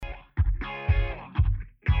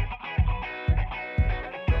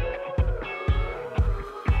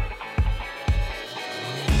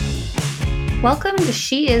Welcome to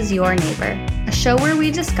She Is Your Neighbor, a show where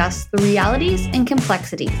we discuss the realities and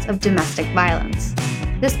complexities of domestic violence.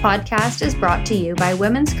 This podcast is brought to you by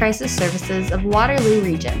Women's Crisis Services of Waterloo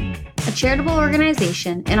Region, a charitable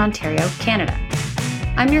organization in Ontario, Canada.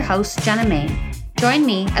 I'm your host, Jenna Main. Join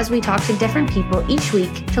me as we talk to different people each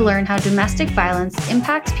week to learn how domestic violence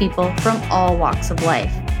impacts people from all walks of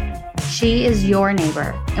life. She is your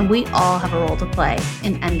neighbor, and we all have a role to play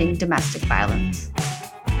in ending domestic violence.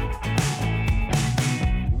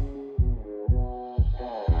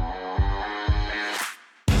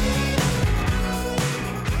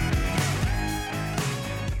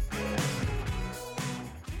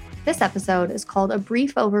 This episode is called A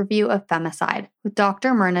Brief Overview of Femicide with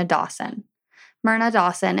Dr. Myrna Dawson. Myrna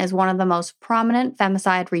Dawson is one of the most prominent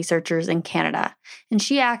femicide researchers in Canada, and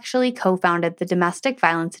she actually co-founded the Domestic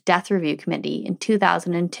Violence Death Review Committee in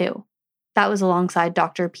 2002. That was alongside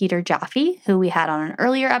Dr. Peter Jaffe, who we had on an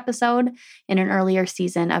earlier episode in an earlier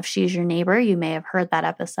season of She's Your Neighbor. You may have heard that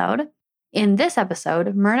episode. In this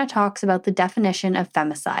episode, Myrna talks about the definition of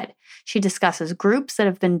femicide. She discusses groups that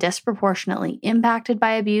have been disproportionately impacted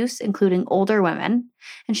by abuse, including older women,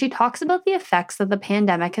 and she talks about the effects that the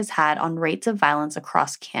pandemic has had on rates of violence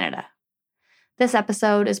across Canada. This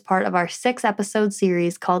episode is part of our 6-episode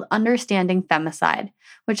series called Understanding Femicide,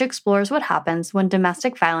 which explores what happens when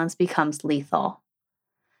domestic violence becomes lethal.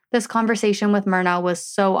 This conversation with Myrna was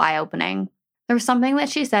so eye-opening. There was something that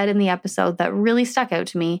she said in the episode that really stuck out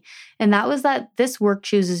to me, and that was that this work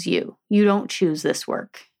chooses you. You don't choose this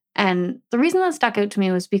work. And the reason that stuck out to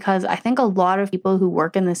me was because I think a lot of people who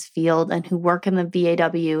work in this field and who work in the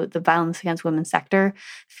VAW, the violence against women sector,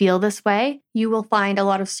 feel this way. You will find a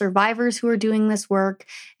lot of survivors who are doing this work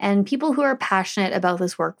and people who are passionate about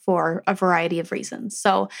this work for a variety of reasons.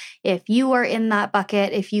 So if you are in that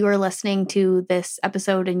bucket, if you are listening to this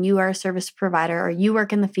episode and you are a service provider or you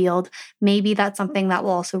work in the field, maybe that's something that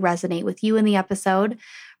will also resonate with you in the episode.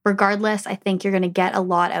 Regardless, I think you're going to get a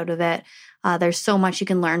lot out of it. There's so much you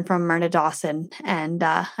can learn from Myrna Dawson, and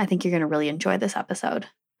I think you're going to really enjoy this episode.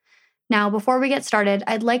 Now, before we get started,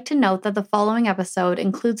 I'd like to note that the following episode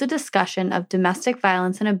includes a discussion of domestic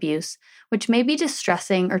violence and abuse, which may be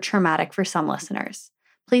distressing or traumatic for some listeners.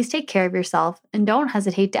 Please take care of yourself and don't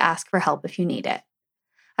hesitate to ask for help if you need it.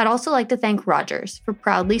 I'd also like to thank Rogers for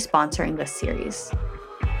proudly sponsoring this series.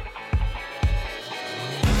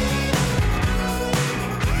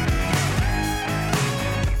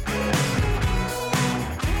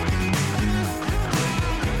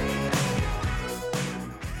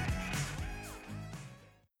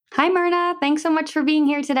 Hi, Myrna. Thanks so much for being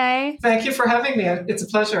here today. Thank you for having me. It's a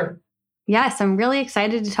pleasure. Yes, I'm really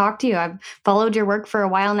excited to talk to you. I've followed your work for a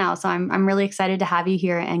while now, so I'm really excited to have you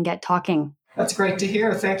here and get talking. That's great to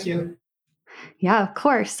hear. Thank you. Yeah, of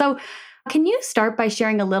course. So can you start by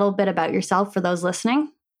sharing a little bit about yourself for those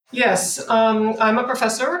listening? Yes, I'm a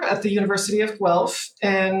professor at the University of Guelph,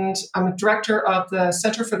 and I'm a director of the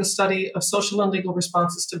Center for the Study of Social and Legal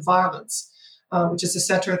Responses to Violence, which is a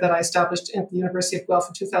center that I established at the University of Guelph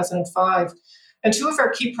in 2005. And two of our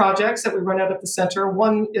key projects that we run out of the center,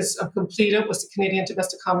 one is completed, was the Canadian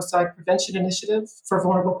Domestic Homicide Prevention Initiative for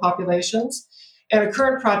Vulnerable Populations. And a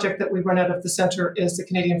current project that we run out of the center is the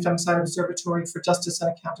Canadian Femicide Observatory for Justice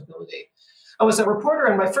and Accountability. I was a reporter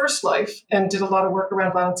in my first life and did a lot of work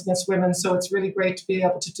around violence against women, so it's really great to be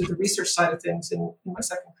able to do the research side of things in my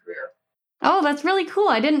second career. Oh, that's really cool.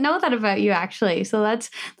 I didn't know that about you, actually. So that's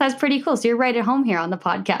pretty cool. So you're right at home here on the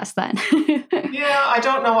podcast then. Yeah, I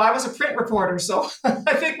don't know. I was a print reporter, so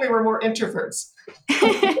I think we were more introverts.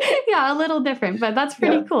 Yeah, a little different, but that's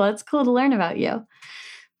pretty cool. It's cool to learn about you.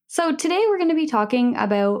 So today we're going to be talking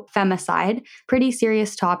about femicide, pretty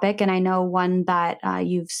serious topic, and I know one that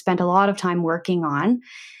you've spent a lot of time working on.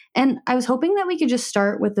 And I was hoping that we could just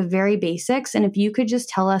start with the very basics, and if you could just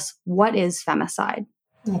tell us, what is femicide?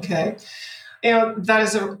 Okay. That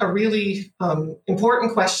is a really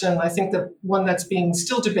important question. I think that one that's being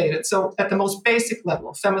still debated. So at the most basic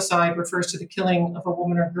level, femicide refers to the killing of a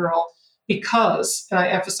woman or girl because, and I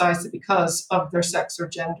emphasize the because, of their sex or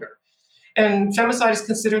gender. And femicide is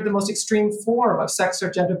considered the most extreme form of sex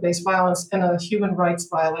or gender-based violence and a human rights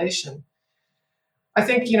violation. I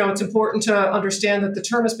think, it's important to understand that the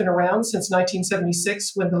term has been around since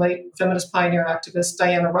 1976 when the late feminist pioneer activist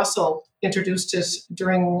Diana Russell introduced it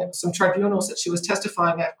during some tribunals that she was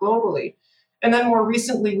testifying at globally. And then more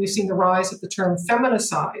recently, we've seen the rise of the term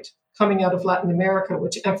feminicide coming out of Latin America,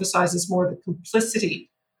 which emphasizes more the complicity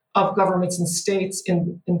of governments and states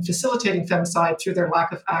in facilitating femicide through their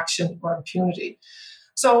lack of action or impunity.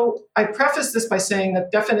 So I preface this by saying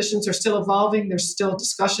that definitions are still evolving. There's still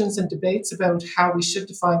discussions and debates about how we should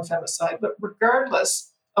define femicide. But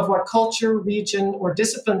regardless, of what culture, region, or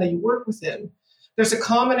discipline that you work within, there's a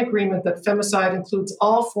common agreement that femicide includes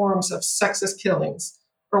all forms of sexist killings,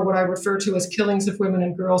 or what I refer to as killings of women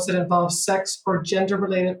and girls that involve sex or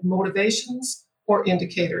gender-related motivations or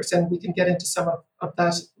indicators. And we can get into some of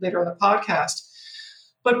that later in the podcast.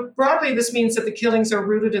 But broadly, this means that the killings are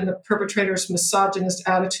rooted in the perpetrator's misogynist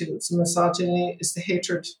attitudes. Misogyny is the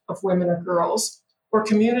hatred of women or girls, or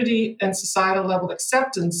community and societal level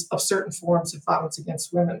acceptance of certain forms of violence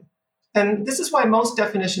against women. And this is why most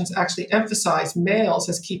definitions actually emphasize males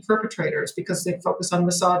as key perpetrators, because they focus on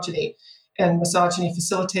misogyny, and misogyny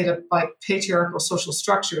facilitated by patriarchal social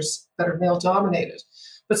structures that are male-dominated.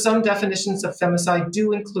 But some definitions of femicide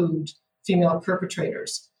do include female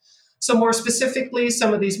perpetrators. So more specifically,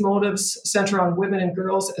 some of these motives center on women and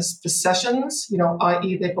girls as possessions,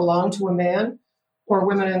 i.e. they belong to a man, or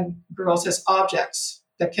women and girls as objects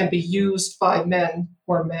that can be used by men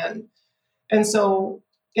or men. And so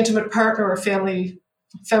intimate partner or family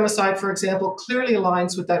femicide, for example, clearly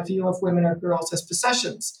aligns with that view of women or girls as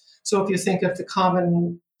possessions. So if you think of the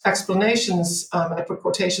common explanations, and I put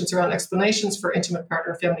quotations around explanations for intimate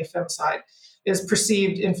partner or family femicide, is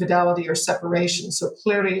perceived infidelity or separation. So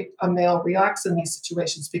clearly a male reacts in these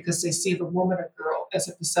situations because they see the woman or girl as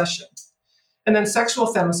a possession. And then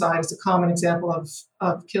sexual femicide is a common example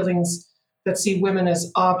of killings that see women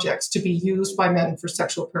as objects to be used by men for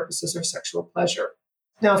sexual purposes or sexual pleasure.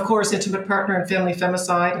 Now, of course, intimate partner and family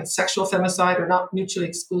femicide and sexual femicide are not mutually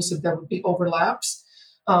exclusive. There would be overlaps,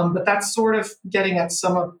 but that's sort of getting at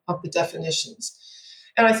some of the definitions.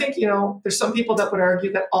 And I think, there's some people that would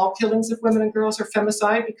argue that all killings of women and girls are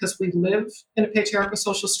femicide because we live in a patriarchal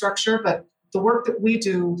social structure. But the work that we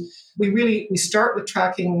do, we start with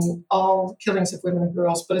tracking all killings of women and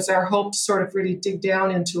girls, but it's our hope to sort of really dig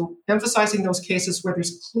down into emphasizing those cases where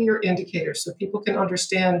there's clear indicators so people can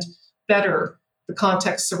understand better the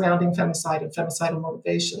context surrounding femicide and femicidal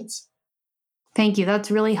motivations. Thank you.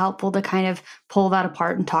 That's really helpful to kind of pull that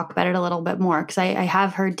apart and talk about it a little bit more, because I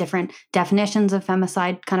have heard different definitions of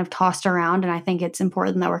femicide kind of tossed around, and I think it's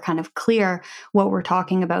important that we're kind of clear what we're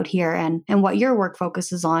talking about here and what your work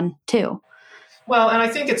focuses on too. Well, and I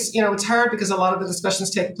think it's hard because a lot of the discussions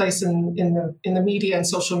take place in the media and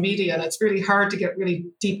social media, and it's really hard to get really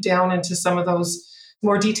deep down into some of those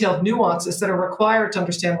more detailed nuances that are required to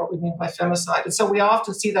understand what we mean by femicide. And so we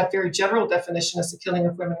often see that very general definition as the killing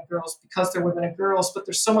of women and girls because they're women and girls, but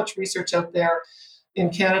there's so much research out there in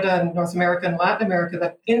Canada and North America and Latin America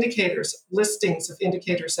that listings of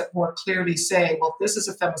indicators that more clearly say, well, this is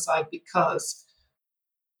a femicide because.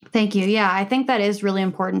 Thank you. Yeah, I think that is really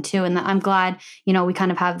important too. And I'm glad, we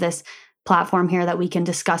kind of have this platform here that we can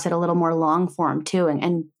discuss it a little more long form too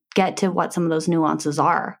and get to what some of those nuances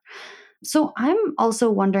are. So I'm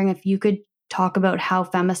also wondering if you could talk about how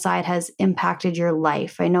femicide has impacted your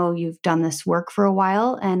life. I know you've done this work for a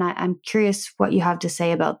while, and I'm curious what you have to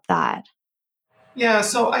say about that. Yeah,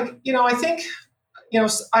 so I think,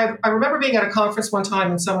 I remember being at a conference one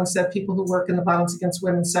time and someone said people who work in the violence against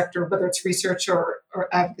women sector, whether it's research or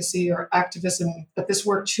advocacy or activism, that this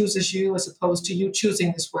work chooses you as opposed to you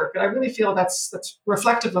choosing this work. And I really feel that's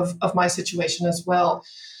reflective of my situation as well.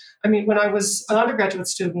 I mean, when I was an undergraduate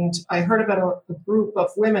student, I heard about a group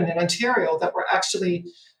of women in Ontario that were actually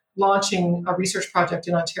launching a research project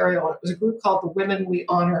in Ontario. And it was a group called the Women We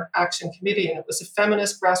Honor Action Committee. And it was a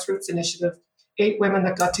feminist grassroots initiative, 8 women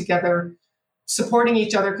that got together, supporting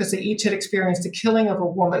each other because they each had experienced the killing of a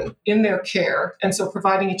woman in their care. And so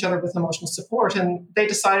providing each other with emotional support. And they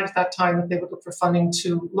decided at that time that they would look for funding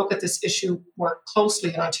to look at this issue more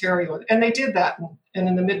closely in Ontario. And they did that. And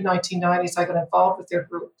in the mid-1990s, I got involved with their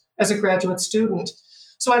group as a graduate student.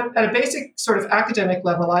 So at a basic sort of academic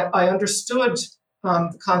level, I understood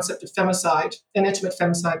the concept of femicide and intimate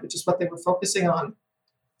femicide, which is what they were focusing on.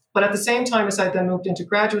 But at the same time, as I then moved into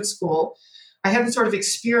graduate school, I hadn't sort of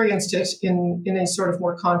experienced it in a sort of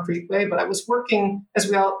more concrete way, but I was working, as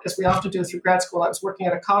we often do through grad school, I was working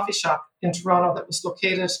at a coffee shop in Toronto that was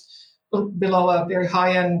located below a very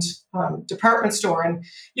high-end department store. And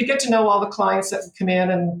you get to know all the clients that would come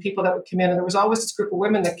in and people that would come in. And there was always this group of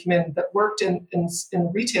women that came in that worked in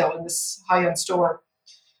retail in this high-end store.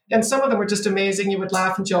 And some of them were just amazing. You would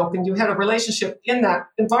laugh and joke, and you had a relationship in that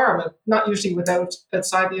environment, not usually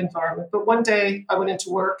outside the environment. But one day I went into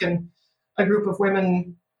work and a group of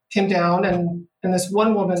women came down and this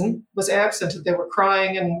one woman was absent. They were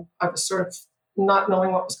crying, and I was sort of not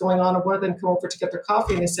knowing what was going on. And one of them came over to get their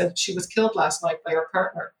coffee, and they said she was killed last night by her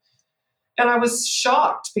partner. And I was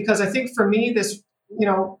shocked because I think for me, this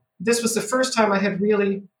was the first time I had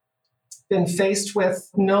really been faced with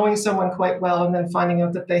knowing someone quite well and then finding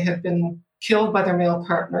out that they had been killed by their male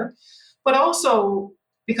partner. But also,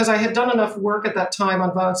 because I had done enough work at that time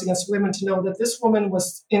on violence against women to know that this woman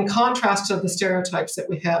was in contrast to the stereotypes that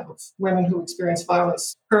we have of women who experience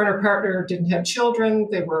violence. Her and her partner didn't have children.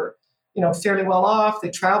 They were, fairly well off. They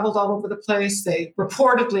traveled all over the place. They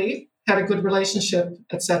reportedly had a good relationship,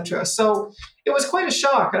 etc. So it was quite a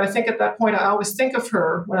shock. And I think at that point, I always think of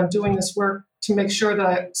her when I'm doing this work to make sure that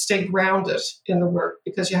I stay grounded in the work,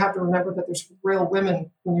 because you have to remember that there's real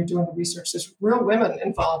women when you're doing the research. There's real women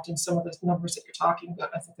involved in some of the numbers that you're talking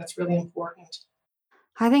about. I think that's really important.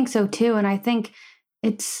 I think so too. And I think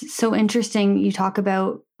it's so interesting you talk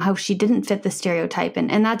about how she didn't fit the stereotype.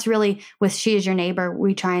 And that's really with She Is Your Neighbor,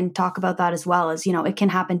 we try and talk about that as well as, it can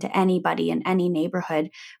happen to anybody in any neighborhood,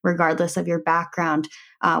 regardless of your background.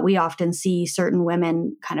 We often see certain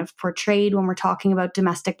women kind of portrayed when we're talking about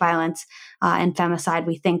domestic violence and femicide.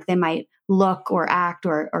 We think they might look or act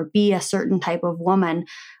or be a certain type of woman.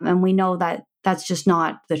 And we know that that's just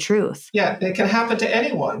not the truth. Yeah, it can happen to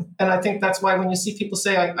anyone. And I think that's why when you see people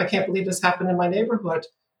say, I can't believe this happened in my neighborhood,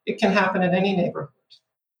 it can happen in any neighborhood.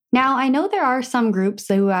 Now, I know there are some groups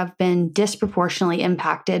who have been disproportionately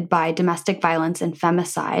impacted by domestic violence and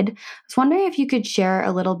femicide. I was wondering if you could share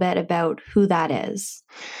a little bit about who that is.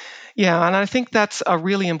 Yeah, and I think that's a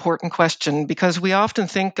really important question, because we often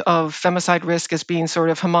think of femicide risk as being sort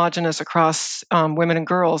of homogenous across women and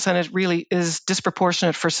girls, and it really is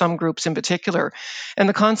disproportionate for some groups in particular. And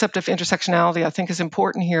the concept of intersectionality, I think, is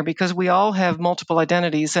important here, because we all have multiple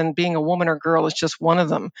identities, and being a woman or girl is just one of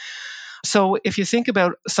them. So if you think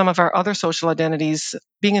about some of our other social identities,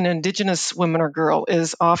 being an Indigenous woman or girl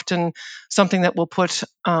is often something that will put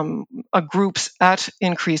groups at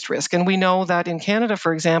increased risk. And we know that in Canada,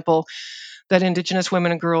 for example, that Indigenous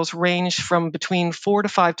women and girls range from between 4 to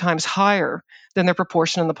 5 times higher than their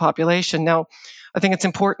proportion in the population. Now, I think it's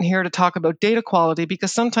important here to talk about data quality,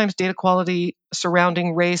 because sometimes data quality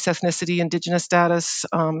surrounding race, ethnicity, Indigenous status,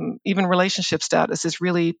 even relationship status is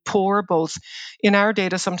really poor, both in our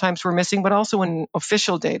data, sometimes we're missing, but also in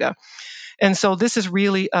official data. And so this is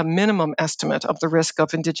really a minimum estimate of the risk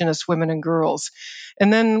of Indigenous women and girls.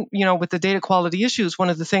 And then, with the data quality issues, one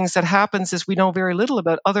of the things that happens is we know very little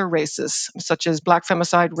about other races, such as Black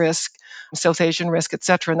femicide risk, South Asian risk, et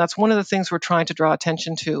cetera. And that's one of the things we're trying to draw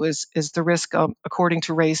attention to is the risk according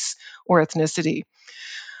to race or ethnicity.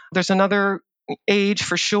 There's another age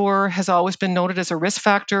for sure has always been noted as a risk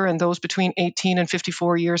factor, and those between 18 and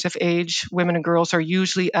 54 years of age, women and girls, are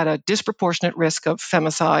usually at a disproportionate risk of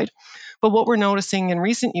femicide. But what we're noticing in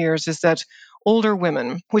recent years is that older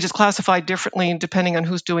women, which is classified differently depending on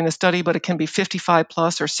who's doing the study, but it can be 55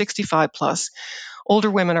 plus or 65 plus,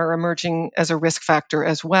 older women are emerging as a risk factor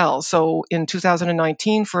as well. So in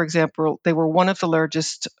 2019, for example, they were one of the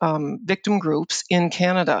largest victim groups in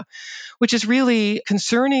Canada, which is really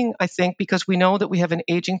concerning, I think, because we know that we have an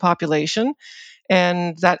aging population,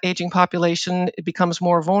 and that aging population becomes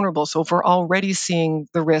more vulnerable. So if we're already seeing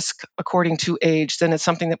the risk according to age, then it's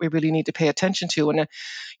something that we really need to pay attention to. And,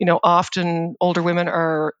 often older women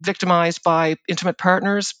are victimized by intimate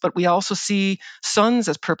partners, but we also see sons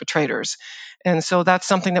as perpetrators. And so that's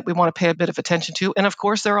something that we want to pay a bit of attention to. And of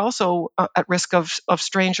course, they're also at risk of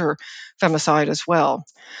stranger femicide as well.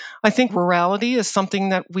 I think rurality is something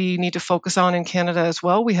that we need to focus on in Canada as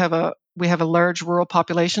well. We have a large rural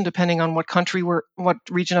population, depending on what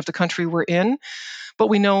region of the country we're in. But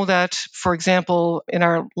we know that, for example, in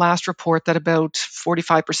our last report, that about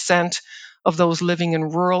 45% of those living in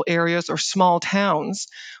rural areas or small towns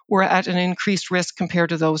were at an increased risk compared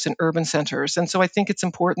to those in urban centers. And so I think it's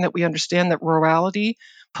important that we understand that rurality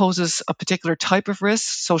poses a particular type of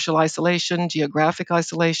risk: social isolation, geographic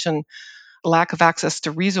isolation, lack of access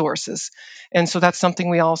to resources. And so that's something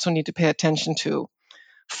we also need to pay attention to.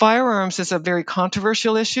 Firearms is a very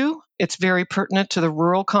controversial issue. It's very pertinent to the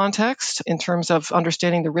rural context in terms of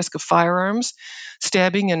understanding the risk of firearms.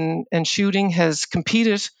 Stabbing and shooting has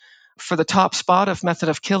competed for the top spot of method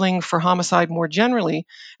of killing for homicide more generally,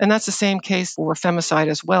 and that's the same case for femicide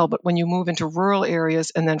as well. But when you move into rural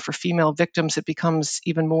areas and then for female victims, it becomes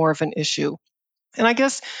even more of an issue. And I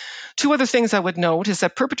guess two other things I would note is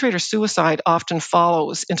that perpetrator suicide often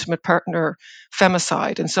follows intimate partner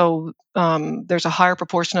femicide. And so there's a higher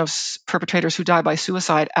proportion of perpetrators who die by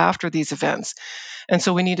suicide after these events. And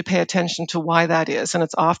so we need to pay attention to why that is. And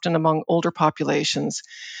it's often among older populations.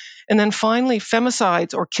 And then finally,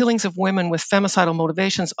 femicides or killings of women with femicidal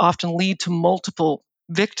motivations often lead to multiple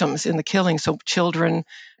victims in the killing, so children,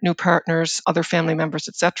 new partners, other family members,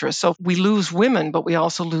 etc. So we lose women, but we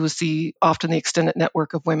also lose often the extended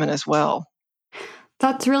network of women as well.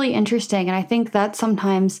 That's really interesting. And I think that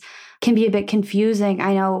sometimes can be a bit confusing.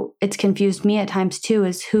 I know it's confused me at times too,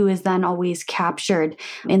 is who is then always captured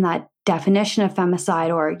in that definition of femicide,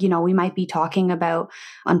 or, we might be talking about,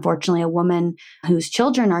 unfortunately, a woman whose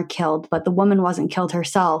children are killed, but the woman wasn't killed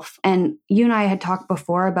herself. And you and I had talked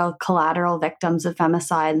before about collateral victims of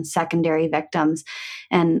femicide and secondary victims.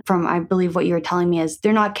 And from, I believe what you were telling me is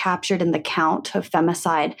they're not captured in the count of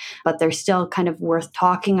femicide, but they're still kind of worth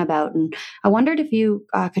talking about. And I wondered if you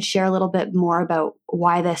could share a little bit more about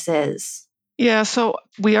why this is. Yeah, so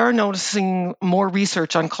we are noticing more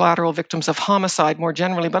research on collateral victims of homicide more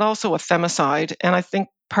generally, but also of femicide. And I think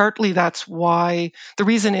partly that's why the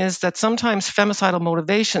reason is that sometimes femicidal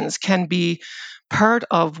motivations can be part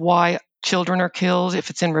of why children are killed,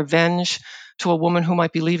 if it's in revenge to a woman who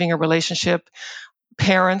might be leaving a relationship.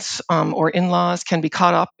 Parents or in-laws can be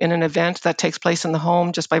caught up in an event that takes place in the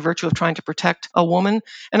home just by virtue of trying to protect a woman.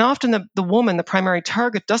 And often the woman, the primary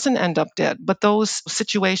target, doesn't end up dead, but those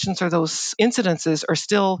situations or those incidences are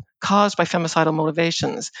still caused by femicidal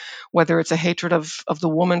motivations, whether it's a hatred of the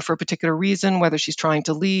woman for a particular reason, whether she's trying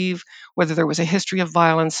to leave, whether there was a history of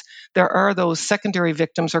violence. There are those secondary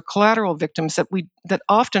victims or collateral victims that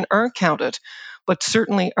often aren't counted, but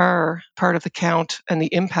certainly are part of the count and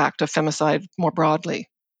the impact of femicide more broadly.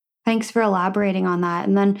 Thanks for elaborating on that.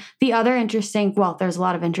 And then the other there's a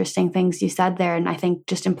lot of interesting things you said there, and I think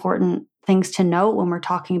just important things to note when we're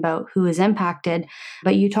talking about who is impacted.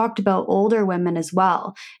 But you talked about older women as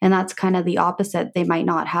well, and that's kind of the opposite. They might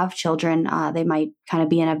not have children. They might kind of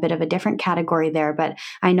be in a bit of a different category there. But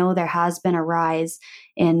I know there has been a rise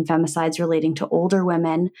in femicides relating to older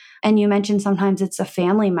women. And you mentioned sometimes it's a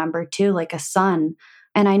family member too, like a son.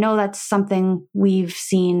 And I know that's something we've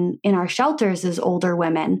seen in our shelters is older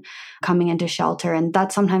women coming into shelter. And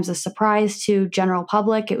that's sometimes a surprise to general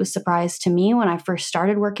public. It was a surprise to me when I first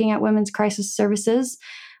started working at Women's Crisis Services,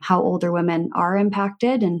 how older women are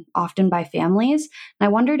impacted, and often by families. And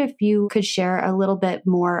I wondered if you could share a little bit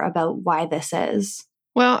more about why this is.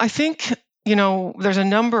 Well, I think there's a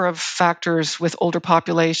number of factors with older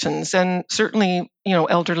populations, and certainly,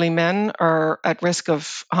 elderly men are at risk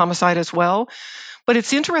of homicide as well. But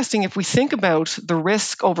it's interesting if we think about the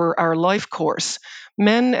risk over our life course.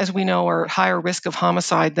 Men, as we know, are at higher risk of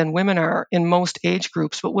homicide than women are in most age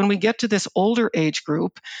groups. But when we get to this older age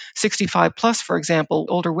group, 65 plus, for example,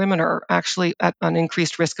 older women are actually at an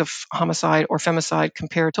increased risk of homicide or femicide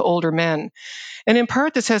compared to older men. And in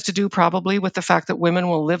part, this has to do probably with the fact that women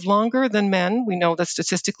will live longer than men. We know that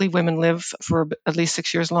statistically, women live for at least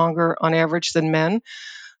 6 years longer on average than men.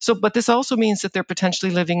 But this also means that they're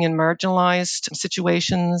potentially living in marginalized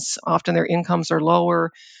situations. Often their incomes are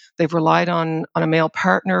lower. They've relied on a male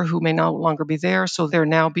partner who may no longer be there. So they're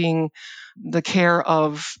now being the care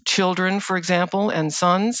of children, for example, and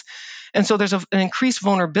sons. And so there's an increased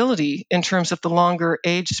vulnerability in terms of the longer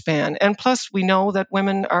age span. And plus, we know that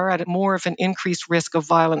women are at more of an increased risk of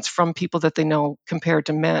violence from people that they know compared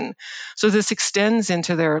to men. So this extends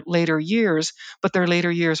into their later years, but their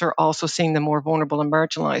later years are also seeing them more vulnerable and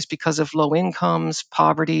marginalized because of low incomes,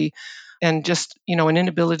 poverty, and just, an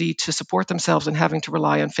inability to support themselves and having to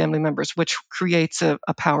rely on family members, which creates a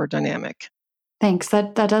power dynamic. Thanks.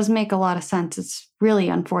 That does make a lot of sense. It's really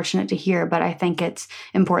unfortunate to hear, but I think it's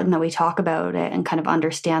important that we talk about it and kind of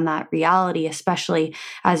understand that reality, especially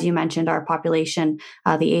as you mentioned, our population,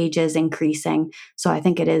 the age is increasing. So I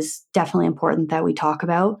think it is definitely important that we talk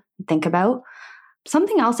about, think about.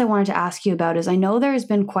 Something else I wanted to ask you about is I know there has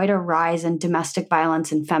been quite a rise in domestic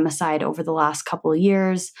violence and femicide over the last couple of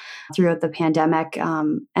years throughout the pandemic.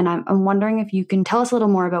 And I'm wondering if you can tell us a little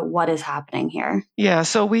more about what is happening here. Yeah,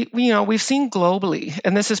 so we've seen globally,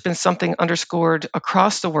 and this has been something underscored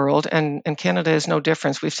across the world, and Canada is no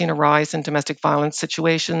different. We've seen a rise in domestic violence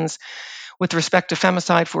situations. With respect to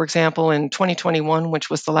femicide, for example, in 2021, which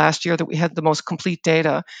was the last year that we had the most complete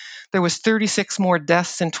data, there was 36 more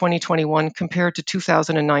deaths in 2021 compared to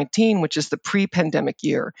 2019, which is the pre-pandemic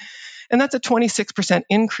year. And that's a 26%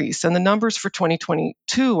 increase. And the numbers for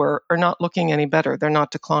 2022 are not looking any better. They're not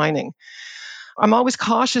declining. I'm always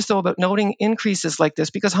cautious, though, about noting increases like this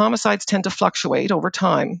because homicides tend to fluctuate over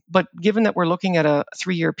time. But given that we're looking at a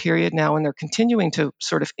 3-year period now and they're continuing to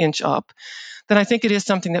sort of inch up, then I think it is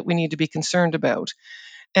something that we need to be concerned about.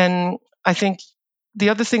 And I think the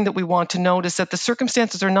other thing that we want to note is that the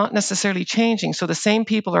circumstances are not necessarily changing. So the same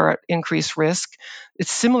people are at increased risk.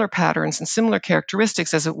 It's similar patterns and similar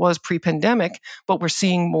characteristics as it was pre-pandemic, but we're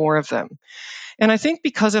seeing more of them. And I think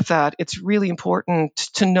because of that, it's really important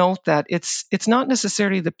to note that it's not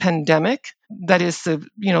necessarily the pandemic that is the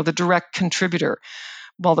direct contributor.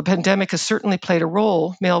 While the pandemic has certainly played a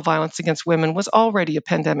role, male violence against women was already a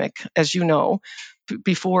pandemic, as you know,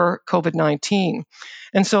 before COVID-19.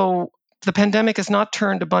 And so the pandemic has not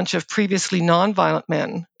turned a bunch of previously nonviolent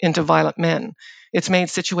men into violent men. It's made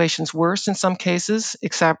situations worse in some cases,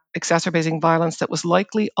 exacerbating violence that was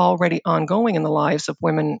likely already ongoing in the lives of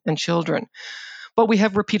women and children. But we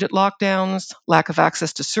have repeated lockdowns, lack of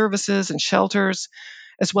access to services and shelters,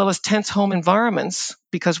 as well as tense home environments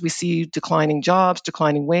because we see declining jobs,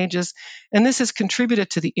 declining wages, and this has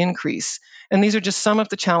contributed to the increase. And these are just some of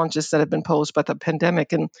the challenges that have been posed by the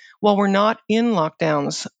pandemic. And while we're not in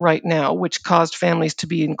lockdowns right now, which caused families to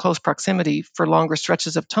be in close proximity for longer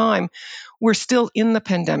stretches of time, we're still in the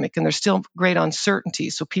pandemic and there's still great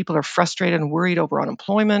uncertainty. So people are frustrated and worried over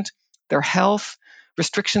unemployment, their health,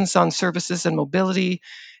 restrictions on services and mobility,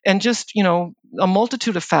 and just, a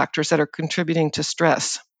multitude of factors that are contributing to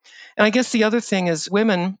stress. And I guess the other thing is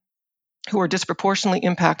women who are disproportionately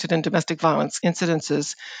impacted in domestic violence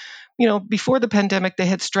incidences. Before the pandemic, they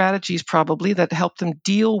had strategies probably that helped them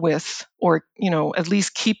deal with or, at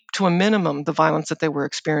least keep to a minimum the violence that they were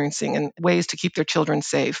experiencing and ways to keep their children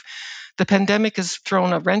safe. The pandemic has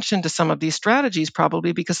thrown a wrench into some of these strategies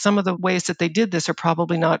probably because some of the ways that they did this are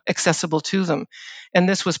probably not accessible to them. And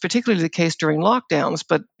this was particularly the case during lockdowns,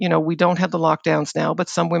 but we don't have the lockdowns now, but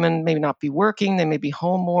some women may not be working, they may be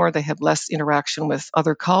home more, they have less interaction with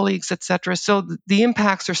other colleagues, etc. So the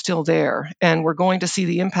impacts are still there, and we're going to see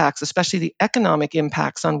the impacts, especially the economic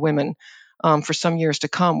impacts on women for some years to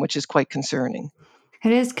come, which is quite concerning.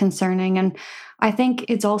 It is concerning. And I think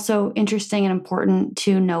it's also interesting and important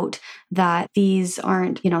to note that these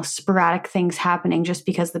aren't, sporadic things happening just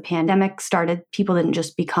because the pandemic started. People didn't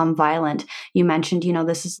just become violent. You mentioned,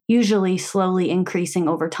 this is usually slowly increasing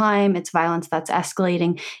over time. It's violence that's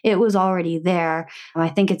escalating. It was already there. I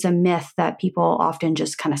think it's a myth that people often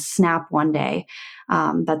just kind of snap one day.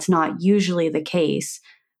 That's not usually the case.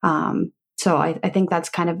 So I think that's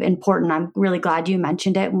kind of important. I'm really glad you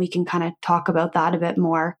mentioned it, and we can kind of talk about that a bit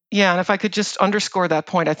more. Yeah, and if I could just underscore that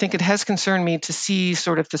point, I think it has concerned me to see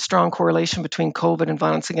sort of the strong correlation between COVID and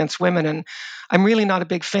violence against women. And I'm really not a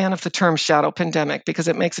big fan of the term shadow pandemic because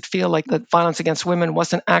it makes it feel like the violence against women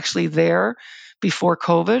wasn't actually there before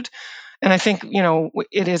COVID. And I think,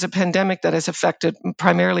 it is a pandemic that has affected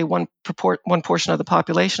primarily one portion of the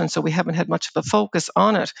population, so we haven't had much of a focus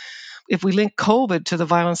on it. If we link COVID to the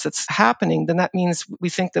violence that's happening, then that means we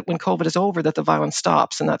think that when COVID is over, that the violence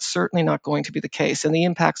stops, and that's certainly not going to be the case. And the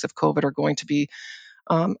impacts of COVID are going to be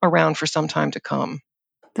around for some time to come.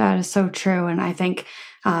 That is so true. And I think,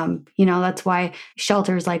 that's why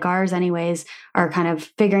shelters like ours anyways are kind of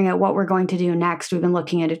figuring out what we're going to do next. We've been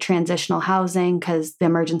looking into transitional housing because the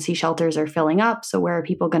emergency shelters are filling up. So where are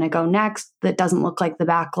people going to go next? That doesn't look like the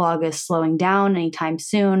backlog is slowing down anytime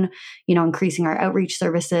soon, increasing our outreach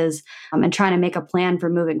services and trying to make a plan for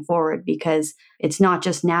moving forward because it's not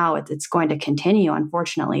just now, it's going to continue,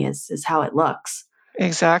 unfortunately, is how it looks.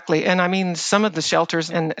 Exactly. And I mean, some of the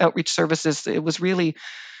shelters and outreach services, it was really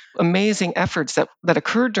amazing efforts that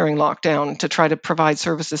occurred during lockdown to try to provide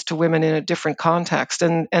services to women in a different context.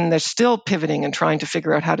 And they're still pivoting and trying to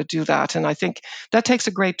figure out how to do that. And I think that takes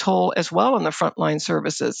a great toll as well on the frontline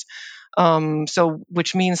services. So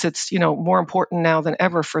which means it's, more important now than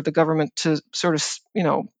ever for the government to sort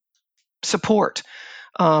of, support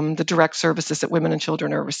the direct services that women and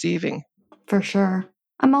children are receiving. For sure.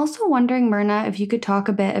 I'm also wondering, Myrna, if you could talk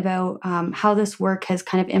a bit about how this work has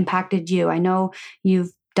kind of impacted you. I know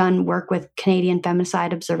you've done work with Canadian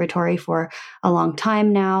Femicide Observatory for a long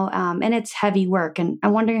time now, and it's heavy work. And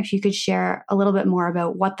I'm wondering if you could share a little bit more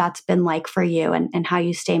about what that's been like for you and how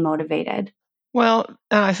you stay motivated. Well,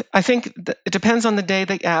 I think it depends on the day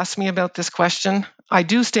that you ask me about this question. I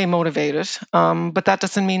do stay motivated, but that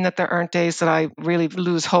doesn't mean that there aren't days that I really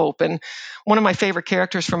lose hope. And one of my favorite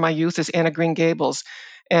characters from my youth is Anna Green Gables,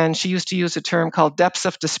 and she used to use a term called depths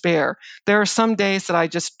of despair. There are some days that I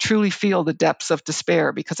just truly feel the depths of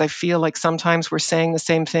despair because I feel like sometimes we're saying the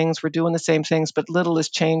same things, we're doing the same things, but little is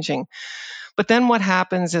changing. But then what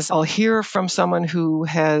happens is I'll hear from someone who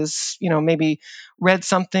has, maybe read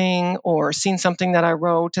something or seen something that I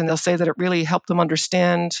wrote, and they'll say that it really helped them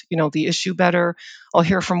understand, the issue better. I'll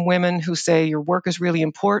hear from women who say your work is really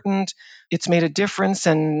important. It's made a difference.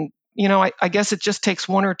 And, I guess it just takes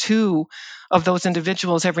one or two of those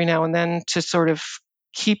individuals every now and then to sort of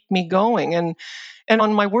keep me going. And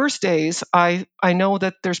on my worst days, I know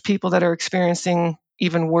that there's people that are experiencing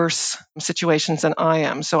even worse situations than I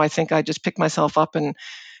am. So I think I just pick myself up and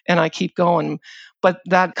I keep going. But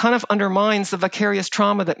that kind of undermines the vicarious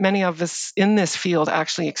trauma that many of us in this field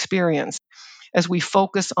actually experience as we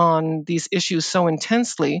focus on these issues so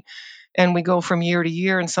intensely and we go from year to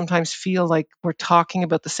year and sometimes feel like we're talking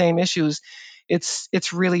about the same issues.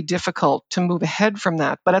 It's really difficult to move ahead from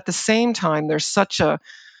that. But at the same time, there's such a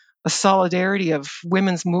a solidarity of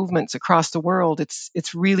women's movements across the world.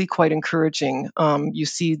 It's really quite encouraging. You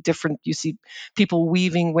see people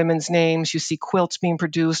weaving women's names. You see quilts being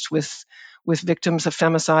produced with victims of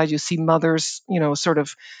femicide. You see mothers, sort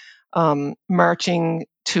of marching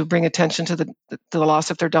to bring attention to the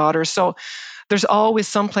loss of their daughters. So there's always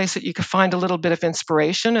some place that you could find a little bit of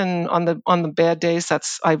inspiration, and on the bad days,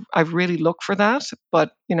 I really look for that.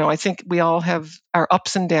 But I think we all have our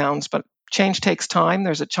ups and downs, but change takes time.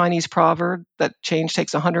 There's a Chinese proverb that change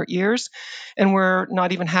takes 100 years, and we're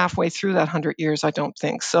not even halfway through that 100 years, I don't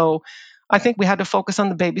think. So I think we had to focus on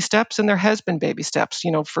the baby steps, and there has been baby steps.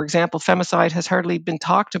 For example, femicide has hardly been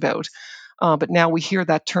talked about, but now we hear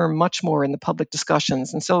that term much more in the public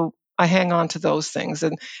discussions. And so I hang on to those things.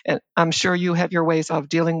 And I'm sure you have your ways of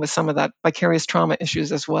dealing with some of that vicarious trauma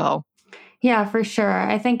issues as well. Yeah, for sure.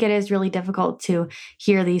 I think it is really difficult to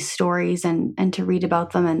hear these stories and to read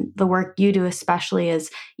about them. And the work you do especially is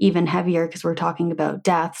even heavier because we're talking about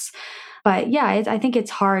deaths. But yeah, I think it's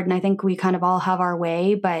hard. And I think we kind of all have our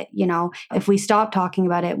way. But, if we stop talking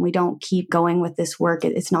about it and we don't keep going with this work,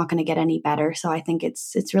 it's not going to get any better. So I think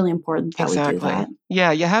it's really important that we do that.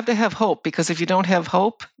 Yeah, you have to have hope, because if you don't have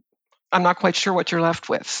hope, I'm not quite sure what you're left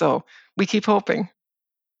with. So we keep hoping.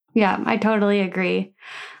 Yeah, I totally agree.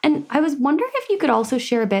 And I was wondering if you could also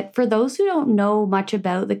share a bit, for those who don't know much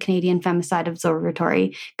about the Canadian Femicide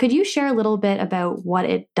Observatory, could you share a little bit about what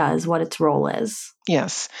it does, what its role is?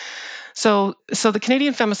 Yes. So the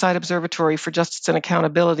Canadian Femicide Observatory for Justice and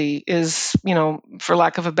Accountability is, for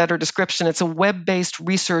lack of a better description, it's a web-based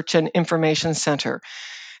research and information center.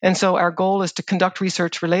 And so our goal is to conduct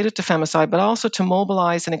research related to femicide, but also to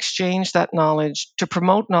mobilize and exchange that knowledge, to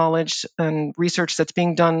promote knowledge and research that's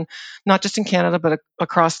being done not just in Canada, but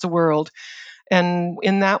across the world. And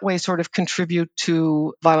in that way, sort of contribute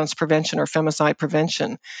to violence prevention or femicide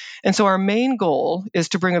prevention. And so our main goal is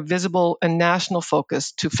to bring a visible and national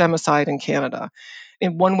focus to femicide in Canada.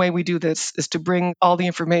 And one way we do this is to bring all the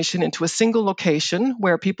information into a single location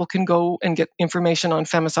where people can go and get information on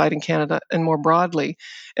femicide in Canada and more broadly,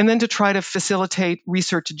 and then to try to facilitate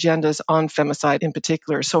research agendas on femicide in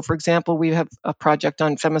particular. So, for example, we have a project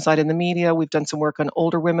on femicide in the media. We've done some work on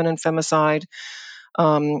older women and femicide.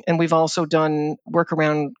 And we've also done work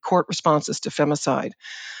around court responses to femicide.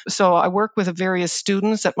 So I work with various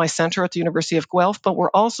students at my center at the University of Guelph, but we're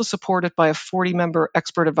also supported by a 40-member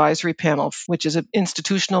expert advisory panel, which is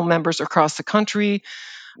institutional members across the country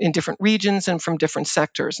in different regions and from different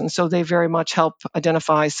sectors. And so they very much help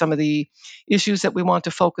identify some of the issues that we want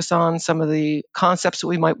to focus on, some of the concepts that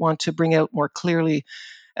we might want to bring out more clearly,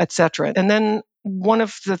 et cetera. And then one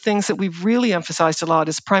of the things that we've really emphasized a lot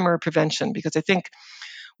is primary prevention, because I think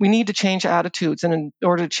we need to change attitudes. And in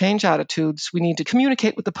order to change attitudes, we need to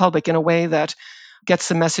communicate with the public in a way that gets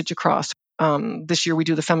the message across. This year we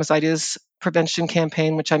do the Femicide Is Prevention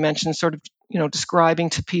campaign, which I mentioned, sort of, describing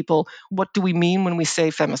to people, what do we mean when we say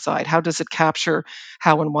femicide? How does it capture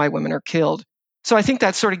how and why women are killed? So I think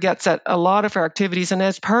that sort of gets at a lot of our activities. And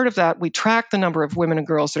as part of that, we track the number of women and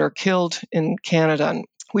girls that are killed in Canada. And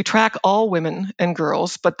we track all women and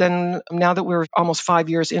girls, but then now that we're almost 5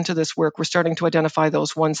 years into this work, we're starting to identify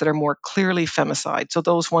those ones that are more clearly femicide. So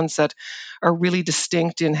those ones that are really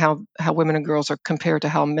distinct in how women and girls are compared to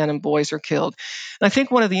how men and boys are killed. And I think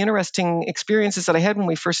one of the interesting experiences that I had when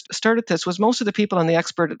we first started this was most of the people on the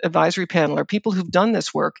expert advisory panel are people who've done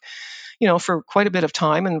this work, for quite a bit of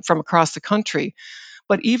time and from across the country.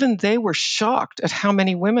 But even they were shocked at how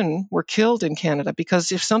many women were killed in Canada,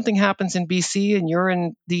 because if something happens in BC and you're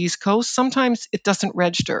in the East Coast, sometimes it doesn't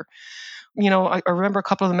register. I remember a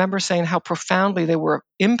couple of the members saying how profoundly they were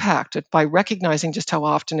impacted by recognizing just how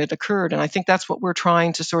often it occurred. And I think that's what we're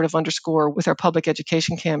trying to sort of underscore with our public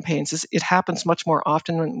education campaigns, is it happens much more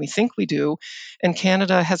often than we think we do. And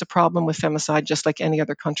Canada has a problem with femicide just like any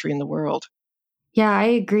other country in the world. Yeah, I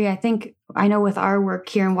agree. I know with our work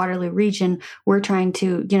here in Waterloo Region, we're trying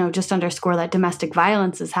to, just underscore that domestic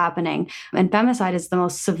violence is happening. And femicide is the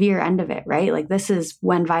most severe end of it, right? Like, this is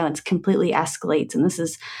when violence completely escalates. And this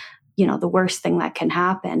is, the worst thing that can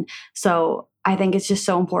happen. So I think it's just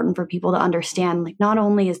so important for people to understand, like, not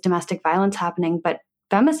only is domestic violence happening, but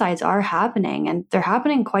femicides are happening, and they're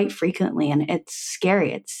happening quite frequently. And it's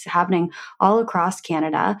scary. It's happening all across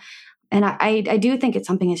Canada. And I do think it's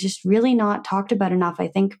something that's just really not talked about enough. I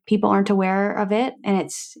think people aren't aware of it, and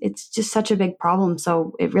it's just such a big problem.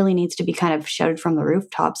 So it really needs to be kind of shouted from the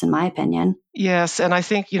rooftops, in my opinion. Yes, and I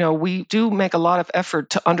think, we do make a lot of effort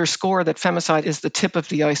to underscore that femicide is the tip of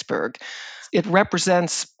the iceberg. it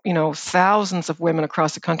represents, thousands of women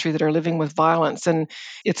across the country that are living with violence. And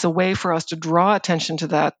it's a way for us to draw attention to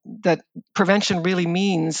that prevention really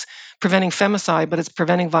means preventing femicide, but it's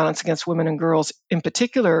preventing violence against women and girls in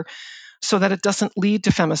particular, so that it doesn't lead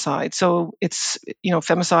to femicide. So it's,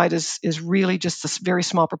 femicide is really just a very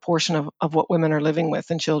small proportion of what women are living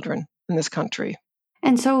with and children in this country.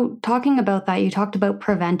 And so talking about that, you talked about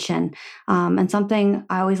prevention. And something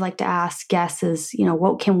I always like to ask guests is,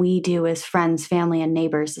 what can we do as friends, family, and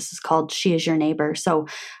neighbors? This is called She Is Your Neighbor. So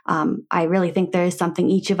I really think there is something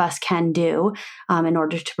each of us can do in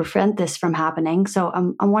order to prevent this from happening. So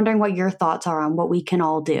I'm wondering what your thoughts are on what we can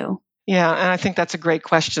all do. Yeah, and I think that's a great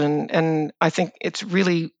question. And I think it's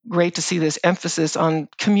really great to see this emphasis on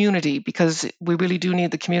community, because we really do need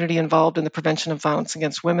the community involved in the prevention of violence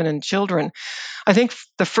against women and children. I think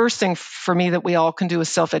the first thing for me that we all can do is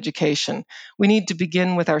self-education. We need to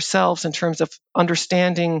begin with ourselves in terms of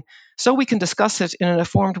understanding, so we can discuss it in an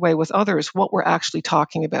informed way with others, what we're actually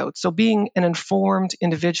talking about. So being an informed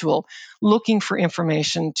individual, looking for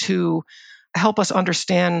information to help us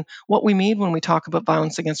understand what we mean when we talk about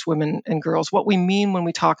violence against women and girls, what we mean when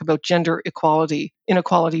we talk about gender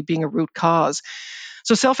inequality being a root cause.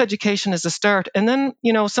 So self-education is a start. And then,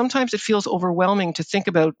 sometimes it feels overwhelming to think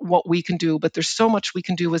about what we can do, but there's so much we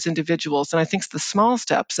can do as individuals. And I think the small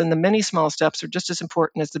steps and the many small steps are just as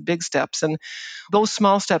important as the big steps. And those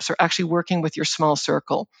small steps are actually working with your small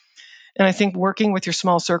circle. And I think working with your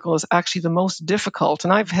small circle is actually the most difficult.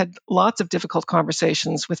 And I've had lots of difficult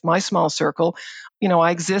conversations with my small circle.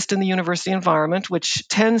 I exist in the university environment, which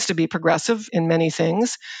tends to be progressive in many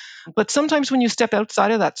things. But sometimes when you step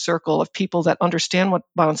outside of that circle of people that understand what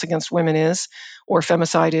violence against women is or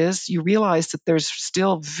femicide is, you realize that there's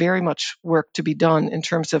still very much work to be done in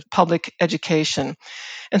terms of public education.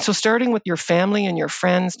 And so starting with your family and your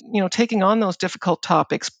friends, taking on those difficult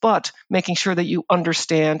topics, but making sure that you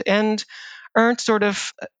understand and aren't sort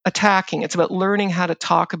of attacking. It's about learning how to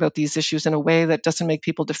talk about these issues in a way that doesn't make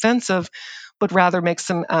people defensive, but rather makes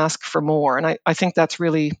them ask for more. And I think that's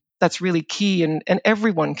really key, and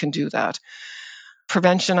everyone can do that.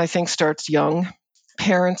 Prevention, I think, starts young.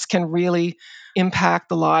 Parents can really impact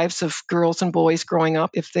the lives of girls and boys growing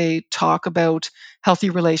up if they talk about healthy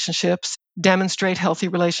relationships, demonstrate healthy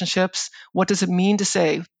relationships. What does it mean to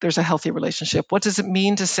say there's a healthy relationship? What does it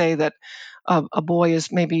mean to say that a boy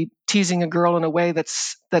is maybe teasing a girl in a way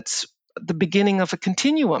that's the beginning of a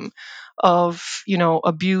continuum of,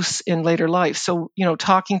 abuse in later life? So,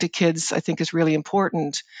 talking to kids, I think, is really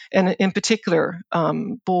important. And in particular,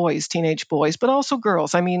 boys, teenage boys, but also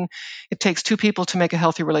girls. I mean, it takes two people to make a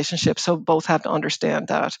healthy relationship, so both have to understand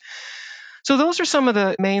that. So those are some of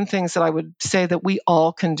the main things that I would say that we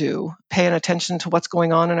all can do. Paying attention to what's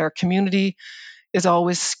going on in our community is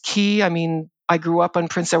always key. I mean, I grew up on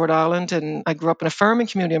Prince Edward Island, and I grew up in a farming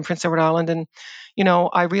community in Prince Edward Island. And,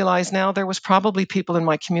 I realize now there was probably people in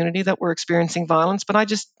my community that were experiencing violence, but I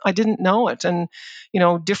didn't know it. And,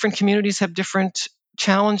 different communities have different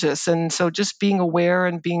challenges. And so just being aware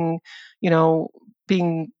and being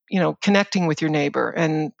connecting with your neighbor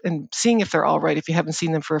and seeing if they're all right, if you haven't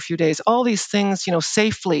seen them for a few days, all these things,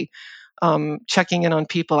 safely checking in on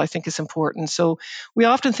people, I think is important. So we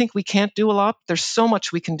often think we can't do a lot. There's so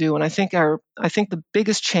much we can do. And I think the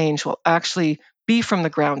biggest change will actually be from the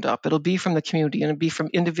ground up. It'll be from the community, and it'll be from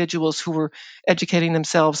individuals who are educating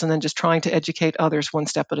themselves and then just trying to educate others one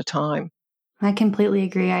step at a time. I completely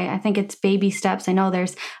agree. I think it's baby steps. I know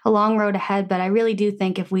there's a long road ahead, but I really do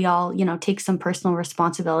think if we all, take some personal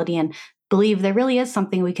responsibility and believe there really is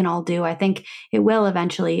something we can all do, I think it will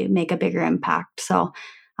eventually make a bigger impact. So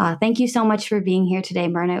thank you so much for being here today,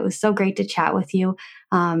 Myrna. It was so great to chat with you.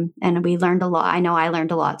 And we learned a lot. I know I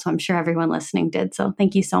learned a lot, so I'm sure everyone listening did. So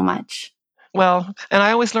thank you so much. Well, and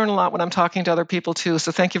I always learn a lot when I'm talking to other people too.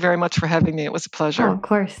 So thank you very much for having me. It was a pleasure. Oh, of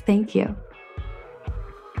course. Thank you.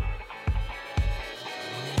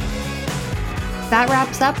 That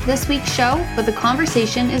wraps up this week's show, but the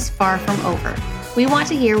conversation is far from over. We want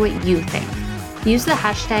to hear what you think. Use the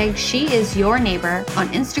hashtag #SheIsYourNeighbor on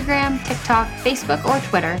Instagram, TikTok, Facebook, or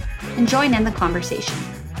Twitter and join in the conversation.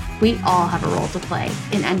 We all have a role to play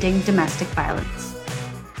in ending domestic violence.